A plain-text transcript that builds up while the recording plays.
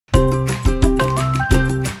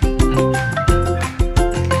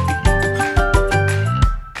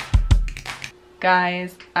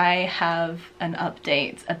Guys, I have an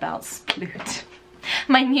update about Sploot.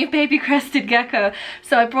 My new baby crested gecko.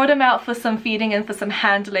 So I brought him out for some feeding and for some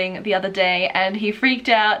handling the other day, and he freaked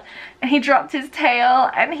out and he dropped his tail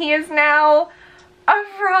and he is now a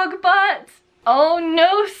frog butt. Oh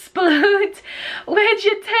no, Sploot! Where'd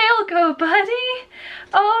your tail go, buddy?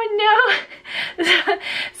 Oh no!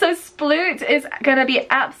 So Sploot is gonna be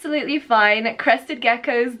absolutely fine. Crested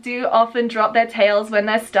geckos do often drop their tails when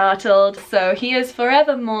they're startled, so he is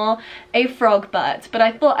forevermore a frog butt. But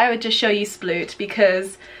I thought I would just show you Sploot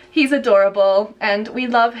because he's adorable and we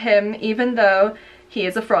love him even though he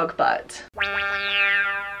is a frog butt.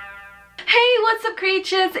 Hey, what's up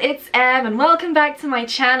creatures? It's Em and welcome back to my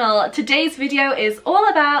channel. Today's video is all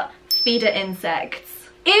about feeder insects.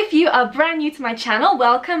 If you are brand new to my channel,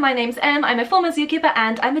 welcome. My name's Em, I'm a former zookeeper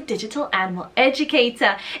and I'm a digital animal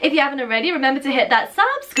educator. If you haven't already, remember to hit that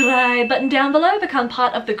subscribe button down below, become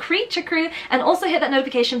part of the creature crew, and also hit that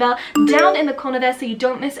notification bell down in the corner there so you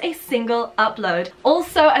don't miss a single upload.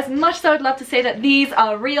 Also, as much as I would love to say that these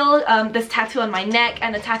are real, this tattoo on my neck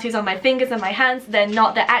and the tattoos on my fingers and my hands, they're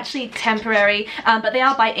not. They're actually temporary, but they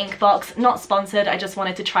are by Inkbox, not sponsored. I just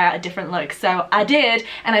wanted to try out a different look, so I did,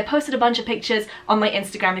 and I posted a bunch of pictures on my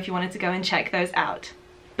Instagram if you wanted to go and check those out.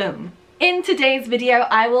 Boom. In today's video,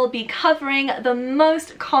 I will be covering the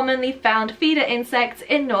most commonly found feeder insects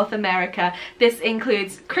in North America. This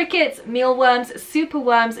includes crickets, mealworms,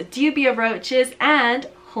 superworms, dubia roaches, and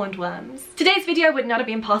hornworms. Today's video would not have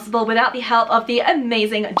been possible without the help of the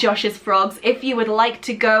amazing Josh's Frogs. If you would like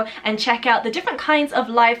to go and check out the different kinds of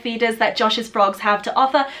live feeders that Josh's Frogs have to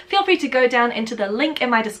offer, feel free to go down into the link in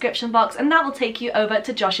my description box and that will take you over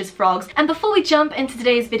to Josh's Frogs. And before we jump into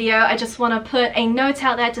today's video, I just want to put a note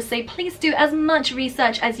out there to say please do as much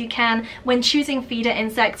research as you can when choosing feeder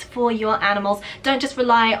insects for your animals. Don't just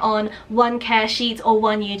rely on one care sheet or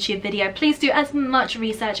one YouTube video. Please do as much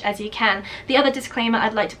research as you can. The other disclaimer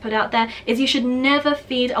I'd like to put out there is you should never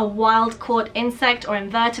feed a wild caught insect or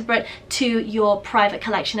invertebrate to your private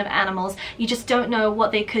collection of animals. You just don't know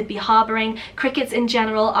what they could be harboring. Crickets in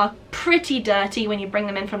general are pretty dirty when you bring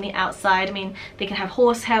them in from the outside. I mean, they can have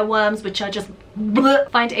horsehair worms, which are just bleh.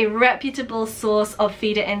 Find a reputable source of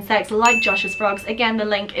feeder insects like Josh's Frogs. Again, the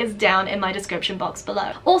link is down in my description box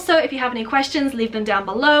below. Also, if you have any questions, leave them down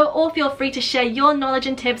below, or feel free to share your knowledge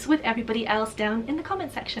and tips with everybody else down in the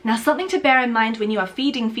comment section. Now, something to bear in mind when you are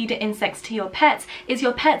feeding feeder insects to your pets is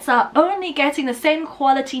your pets are only getting the same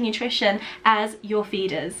quality nutrition as your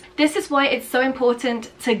feeders. This is why it's so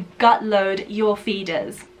important to gut load your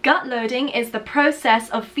feeders. Gut loading is the process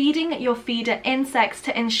of feeding your feeder insects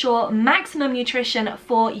to ensure maximum nutrition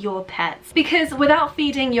for your pets. Because without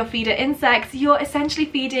feeding your feeder insects, you're essentially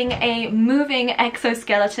feeding a moving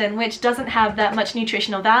exoskeleton which doesn't have that much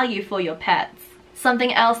nutritional value for your pets.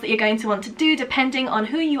 Something else that you're going to want to do, depending on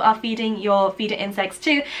who you are feeding your feeder insects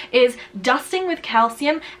to, is dusting with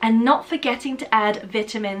calcium and not forgetting to add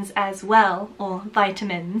vitamins as well, or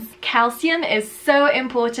vitamins. Calcium is so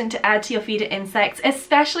important to add to your feeder insects,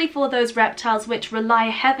 especially for those reptiles which rely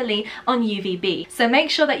heavily on UVB. So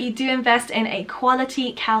make sure that you do invest in a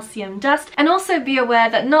quality calcium dust, and also be aware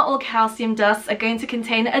that not all calcium dusts are going to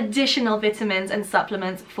contain additional vitamins and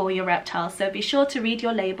supplements for your reptiles. So be sure to read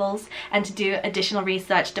your labels and to do additional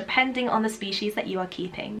research depending on the species that you are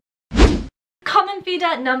keeping. Common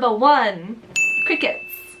feeder number 1, crickets.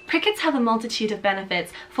 Crickets have a multitude of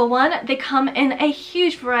benefits. For one, they come in a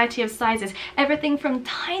huge variety of sizes, everything from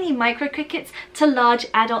tiny micro crickets to large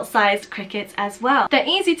adult-sized crickets as well. They're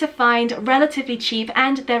easy to find, relatively cheap,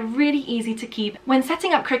 and they're really easy to keep. When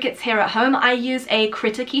setting up crickets here at home, I use a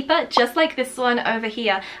critter keeper, just like this one over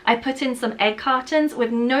here. I put in some egg cartons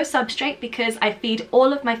with no substrate because I feed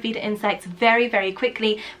all of my feeder insects very, very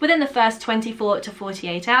quickly within the first 24 to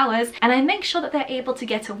 48 hours, and I make sure that they're able to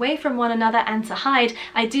get away from one another and to hide.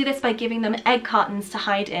 I do this by giving them egg cartons to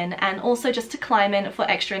hide in and also just to climb in for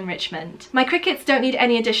extra enrichment. My crickets don't need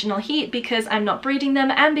any additional heat because I'm not breeding them,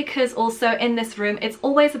 and because also in this room it's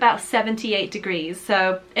always about 78 degrees,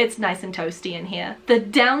 so it's nice and toasty in here. The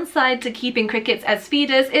downside to keeping crickets as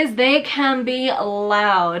feeders is they can be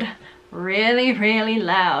loud. Really, really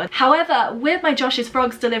loud. However, with my Josh's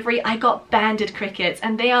Frogs delivery, I got banded crickets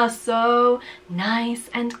and they are so nice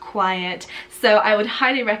and quiet. So I would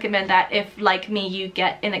highly recommend that if, like me, you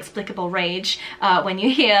get inexplicable rage when you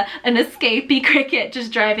hear an escapee cricket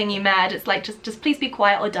just driving you mad. It's like, just please be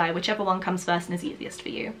quiet or die, whichever one comes first and is easiest for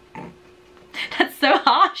you. That's so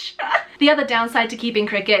harsh. The other downside to keeping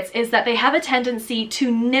crickets is that they have a tendency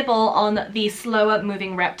to nibble on the slower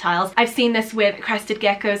moving reptiles. I've seen this with crested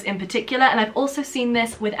geckos in particular, and I've also seen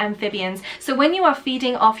this with amphibians. So when you are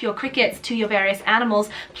feeding off your crickets to your various animals,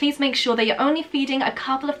 please make sure that you're only feeding a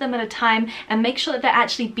couple of them at a time and make sure that they're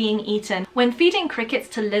actually being eaten. When feeding crickets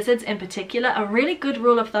to lizards in particular, a really good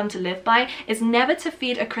rule of thumb to live by is never to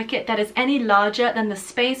feed a cricket that is any larger than the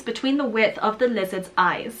space between the width of the lizard's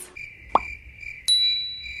eyes.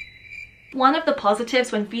 One of the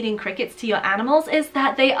positives when feeding crickets to your animals is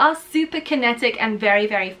that they are super kinetic and very,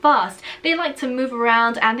 very fast. They like to move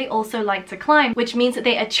around and they also like to climb, which means that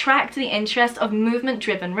they attract the interest of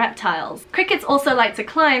movement-driven reptiles. Crickets also like to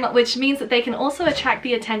climb, which means that they can also attract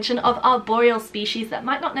the attention of arboreal species that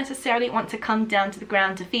might not necessarily want to come down to the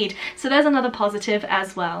ground to feed. So there's another positive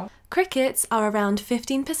as well. Crickets are around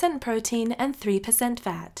 15% protein and 3%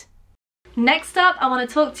 fat. Next up, I want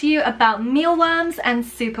to talk to you about mealworms and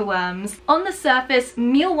superworms. On the surface,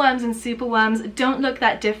 mealworms and superworms don't look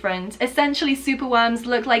that different. Essentially, superworms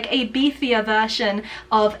look like a beefier version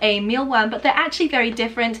of a mealworm, but they're actually very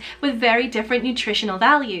different with very different nutritional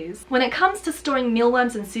values. When it comes to storing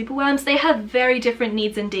mealworms and superworms, they have very different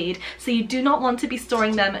needs indeed, so you do not want to be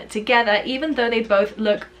storing them together, even though they both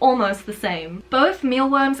look almost the same. Both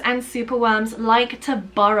mealworms and superworms like to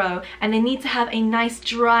burrow, and they need to have a nice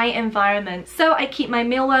dry environment. So I keep my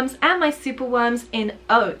mealworms and my superworms in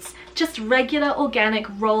oats, just regular organic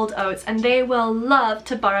rolled oats, and they will love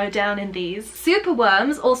to burrow down in these.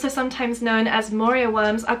 Superworms, also sometimes known as moria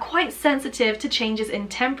worms, are quite sensitive to changes in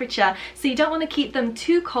temperature, so you don't want to keep them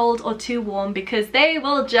too cold or too warm because they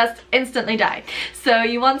will just instantly die. So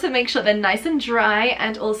you want to make sure they're nice and dry,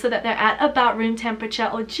 and also that they're at about room temperature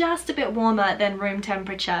or just a bit warmer than room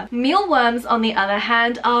temperature. Mealworms, on the other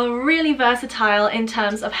hand, are really versatile in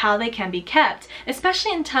terms of how they can be kept,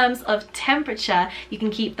 especially in terms of temperature. You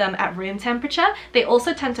can keep them at room temperature. They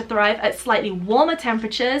also tend to thrive at slightly warmer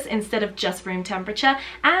temperatures instead of just room temperature,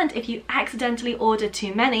 and if you accidentally order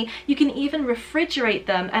too many, you can even refrigerate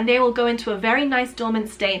them and they will go into a very nice dormant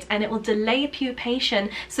state and it will delay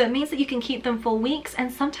pupation, so it means that you can keep them for weeks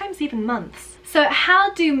and sometimes even months. So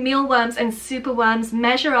how do mealworms and superworms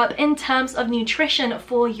measure up in terms of nutrition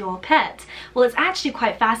for your pet? Well, it's actually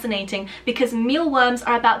quite fascinating because mealworms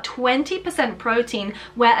are about 20% protein,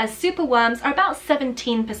 whereas superworms are about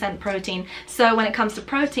 17% protein. So when it comes to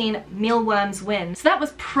protein, mealworms win. So that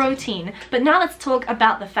was protein, but now let's talk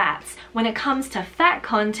about the fats. When it comes to fat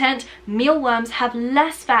content, mealworms have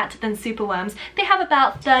less fat than superworms. They have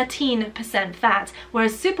about 13% fat,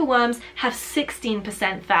 whereas superworms have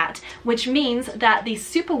 16% fat, which means that the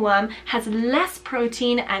superworm has less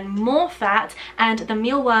protein and more fat, and the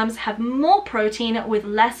mealworms have more protein with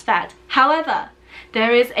less fat. However,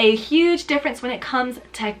 there is a huge difference when it comes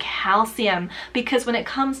to calcium, because when it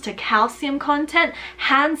comes to calcium content,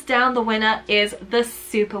 hands down the winner is the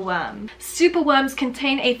superworm. Superworms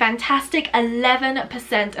contain a fantastic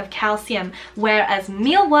 11% of calcium, whereas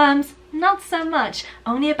mealworms not so much,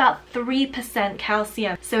 only about 3%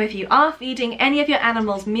 calcium. So if you are feeding any of your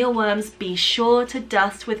animals mealworms, be sure to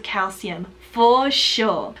dust with calcium. For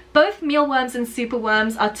sure. Both mealworms and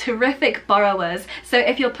superworms are terrific burrowers, so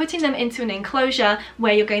if you're putting them into an enclosure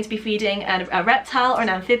where you're going to be feeding a reptile or an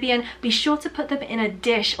amphibian, be sure to put them in a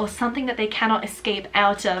dish or something that they cannot escape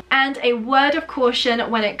out of. And a word of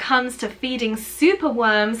caution when it comes to feeding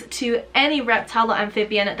superworms to any reptile or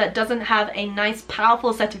amphibian that doesn't have a nice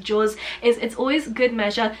powerful set of jaws is it's always good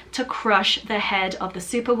measure to crush the head of the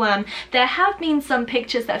superworm. There have been some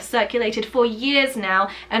pictures that have circulated for years now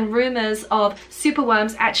and rumors of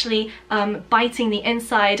superworms actually biting the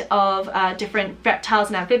inside of different reptiles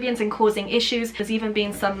and amphibians and causing issues. There's even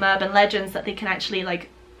been some urban legends that they can actually like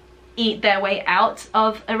eat their way out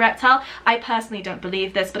of a reptile. I personally don't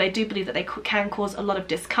believe this, but I do believe that they can cause a lot of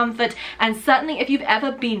discomfort, and certainly if you've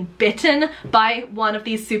ever been bitten by one of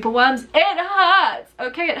these superworms, it hurts!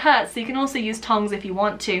 Okay, it hurts. So you can also use tongs if you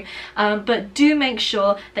want to, but do make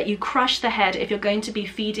sure that you crush the head if you're going to be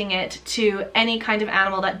feeding it to any kind of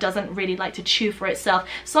animal that doesn't really like to chew for itself.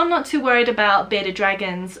 So I'm not too worried about bearded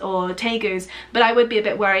dragons or tegus, but I would be a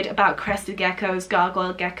bit worried about crested geckos,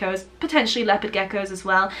 gargoyle geckos, potentially leopard geckos as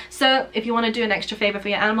well. So if you want to do an extra favor for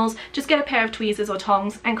your animals, just get a pair of tweezers or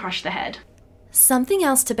tongs and crush the head. Something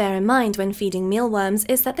else to bear in mind when feeding mealworms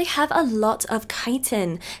is that they have a lot of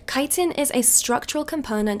chitin. Chitin is a structural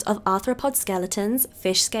component of arthropod skeletons,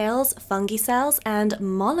 fish scales, fungi cells, and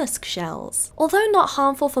mollusk shells. Although not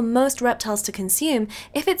harmful for most reptiles to consume,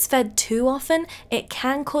 if it's fed too often, it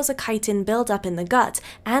can cause a chitin buildup in the gut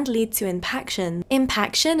and lead to impaction.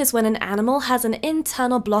 Impaction is when an animal has an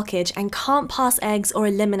internal blockage and can't pass eggs or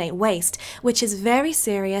eliminate waste, which is very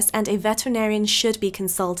serious and a veterinarian should be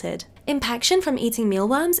consulted. Impaction from eating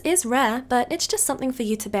mealworms is rare, but it's just something for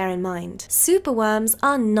you to bear in mind. Superworms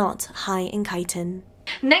are not high in chitin.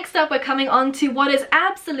 Next up, we're coming on to what is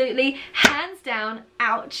absolutely, hands down,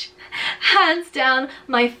 ouch, hands down,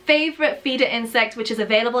 my favorite feeder insect, which is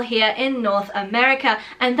available here in North America,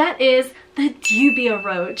 and that is the dubia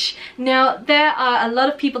roach. Now, there are a lot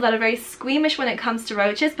of people that are very squeamish when it comes to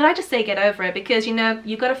roaches, but I just say get over it because, you know,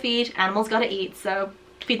 you gotta feed, animals gotta eat, so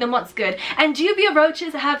feed them what's good. And dubia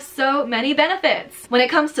roaches have so many benefits. When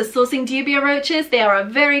it comes to sourcing dubia roaches, they are a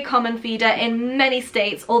very common feeder in many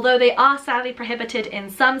states, although they are sadly prohibited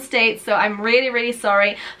in some states, so I'm really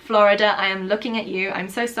sorry. Florida, I am looking at you. I'm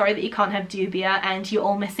so sorry that you can't have dubia and you're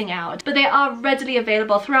all missing out. But they are readily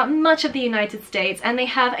available throughout much of the United States, and they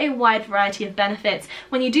have a wide variety of benefits.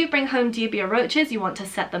 When you do bring home dubia roaches, you want to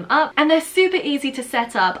set them up, and they're super easy to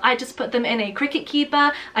set up. I just put them in a cricket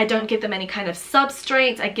keeper. I don't give them any kind of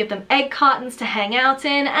substrate. I give them egg cartons to hang out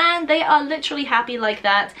in, and they are literally happy like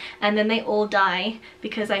that, and then they all die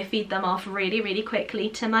because I feed them off really quickly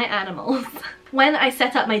to my animals. When I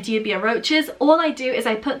set up my dubia roaches, all I do is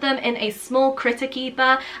I put them in a small critter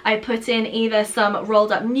keeper. I put in either some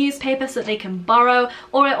rolled up newspaper so that they can burrow,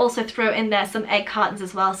 or I also throw in there some egg cartons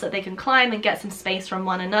as well so that they can climb and get some space from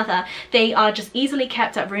one another. They are just easily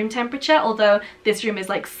kept at room temperature, although this room is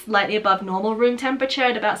like slightly above normal room temperature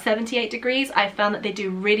at about 78 degrees. I found that they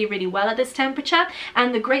do really well at this temperature,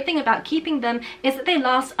 and the great thing about keeping them is that they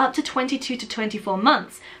last up to 22 to 24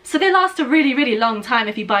 months. So they last a really long time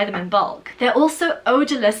if you buy them in bulk. They're also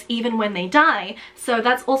odorless even when they die, so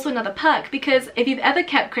that's also another perk, because if you've ever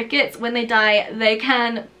kept crickets, when they die they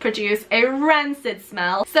can produce a rancid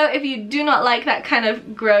smell. So if you do not like that kind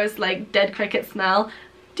of gross, like dead cricket smell,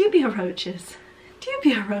 dubia roaches.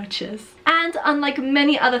 Dubia roaches. And unlike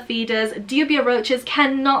many other feeders, dubia roaches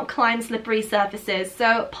cannot climb slippery surfaces,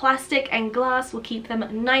 so plastic and glass will keep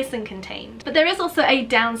them nice and contained. But there is also a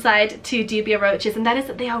downside to dubia roaches, and that is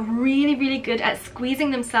that they are really good at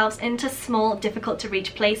squeezing themselves into small, difficult to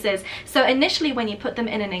reach places. So initially when you put them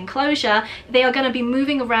in an enclosure, they are going to be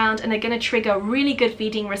moving around and they're going to trigger really good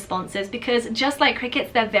feeding responses, because just like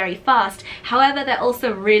crickets, they're very fast. However, they're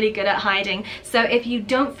also really good at hiding. So if you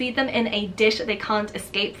don't feed them in a dish that they can't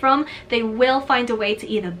escape from, they will find a way to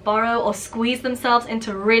either burrow or squeeze themselves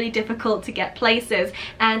into really difficult to get places,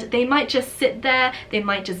 and they might just sit there, they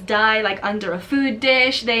might just die like under a food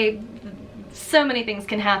dish. So many things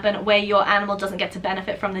can happen where your animal doesn't get to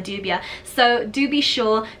benefit from the dubia. So do be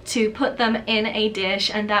sure to put them in a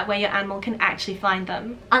dish, and that way your animal can actually find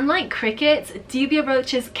them. Unlike crickets, dubia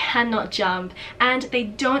roaches cannot jump, and they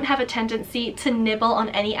don't have a tendency to nibble on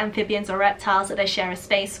any amphibians or reptiles that they share a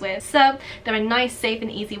space with. So they're a nice, safe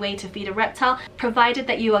and easy way to feed a reptile, provided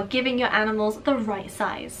that you are giving your animals the right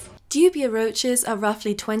size. Dubia roaches are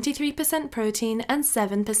roughly 23% protein and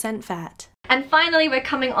 7% fat. And finally, we're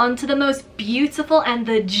coming on to the most beautiful and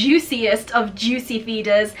the juiciest of juicy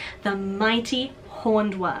feeders, the mighty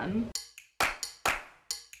hornworm.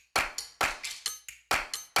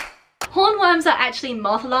 Hornworms are actually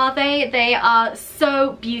moth larvae. They are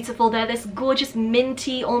so beautiful. They're this gorgeous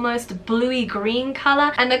minty, almost bluey green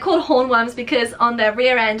color, and they're called hornworms because on their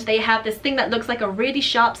rear end they have this thing that looks like a really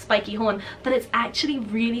sharp spiky horn, but it's actually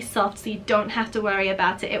really soft, so you don't have to worry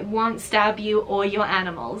about it. It won't stab you or your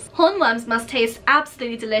animals. Hornworms must taste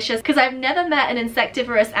absolutely delicious, because I've never met an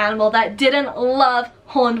insectivorous animal that didn't love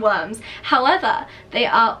hornworms. However, they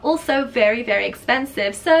are also very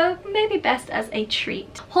expensive, so maybe best as a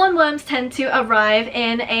treat. Hornworms tend to arrive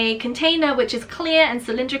in a container which is clear and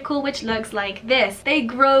cylindrical, which looks like this. They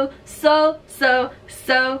grow so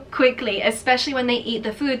quickly, especially when they eat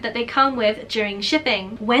the food that they come with during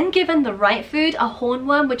shipping. When given the right food, a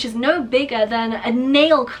hornworm, which is no bigger than a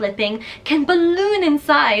nail clipping, can balloon in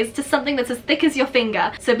size to something that's as thick as your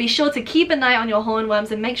finger. So be sure to keep an eye on your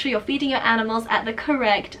hornworms and make sure you're feeding your animals at the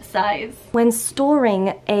correct size. When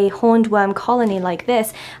storing a hornworm colony like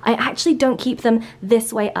this, I actually don't keep them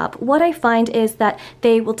this way up. What I find is that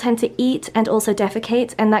they will tend to eat and also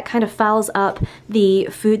defecate, and that kind of fouls up the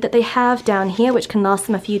food that they have down here, which can last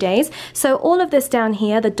them a few days. So all of this down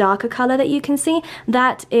here, the darker color that you can see,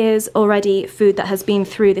 that is already food that has been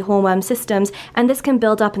through the hornworm systems, and this can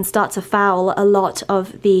build up and start to foul a lot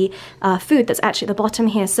of the food that's actually at the bottom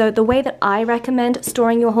here. So the way that I recommend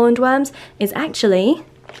storing your hornworms is actually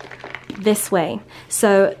this way.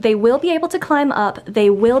 So they will be able to climb up, they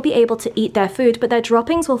will be able to eat their food, but their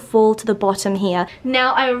droppings will fall to the bottom here.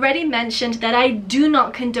 Now, I already mentioned that I do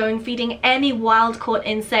not condone feeding any wild-caught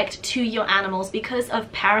insect to your animals because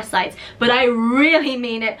of parasites, but I really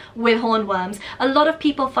mean it with hornworms. A lot of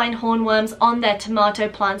people find hornworms on their tomato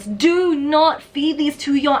plants. Do not feed these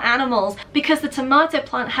to your animals because the tomato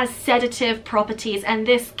plant has sedative properties and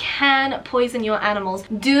this can poison your animals.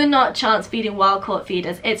 Do not chance feeding wild-caught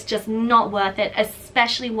feeders. It's just not worth it,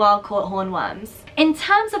 especially wild-caught hornworms. In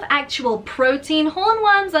terms of actual protein,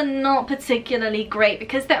 hornworms are not particularly great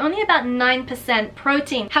because they're only about 9%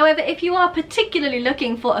 protein. However, if you are particularly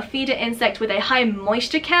looking for a feeder insect with a high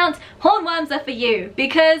moisture count, hornworms are for you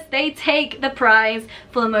because they take the prize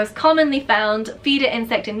for the most commonly found feeder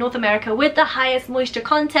insect in North America with the highest moisture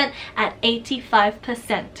content at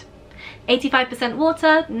 85%. 85%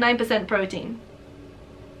 water, 9% protein.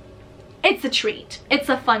 It's a treat. It's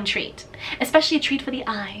a fun treat, especially a treat for the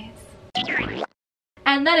eyes.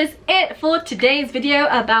 And that is it for today's video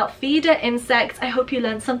about feeder insects. I hope you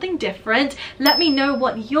learned something different. Let me know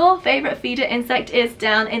what your favorite feeder insect is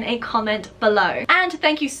down in a comment below. And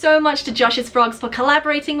thank you so much to Josh's Frogs for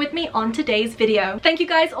collaborating with me on today's video. Thank you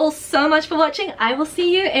guys all so much for watching. I will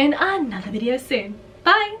see you in another video soon.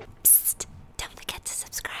 Bye!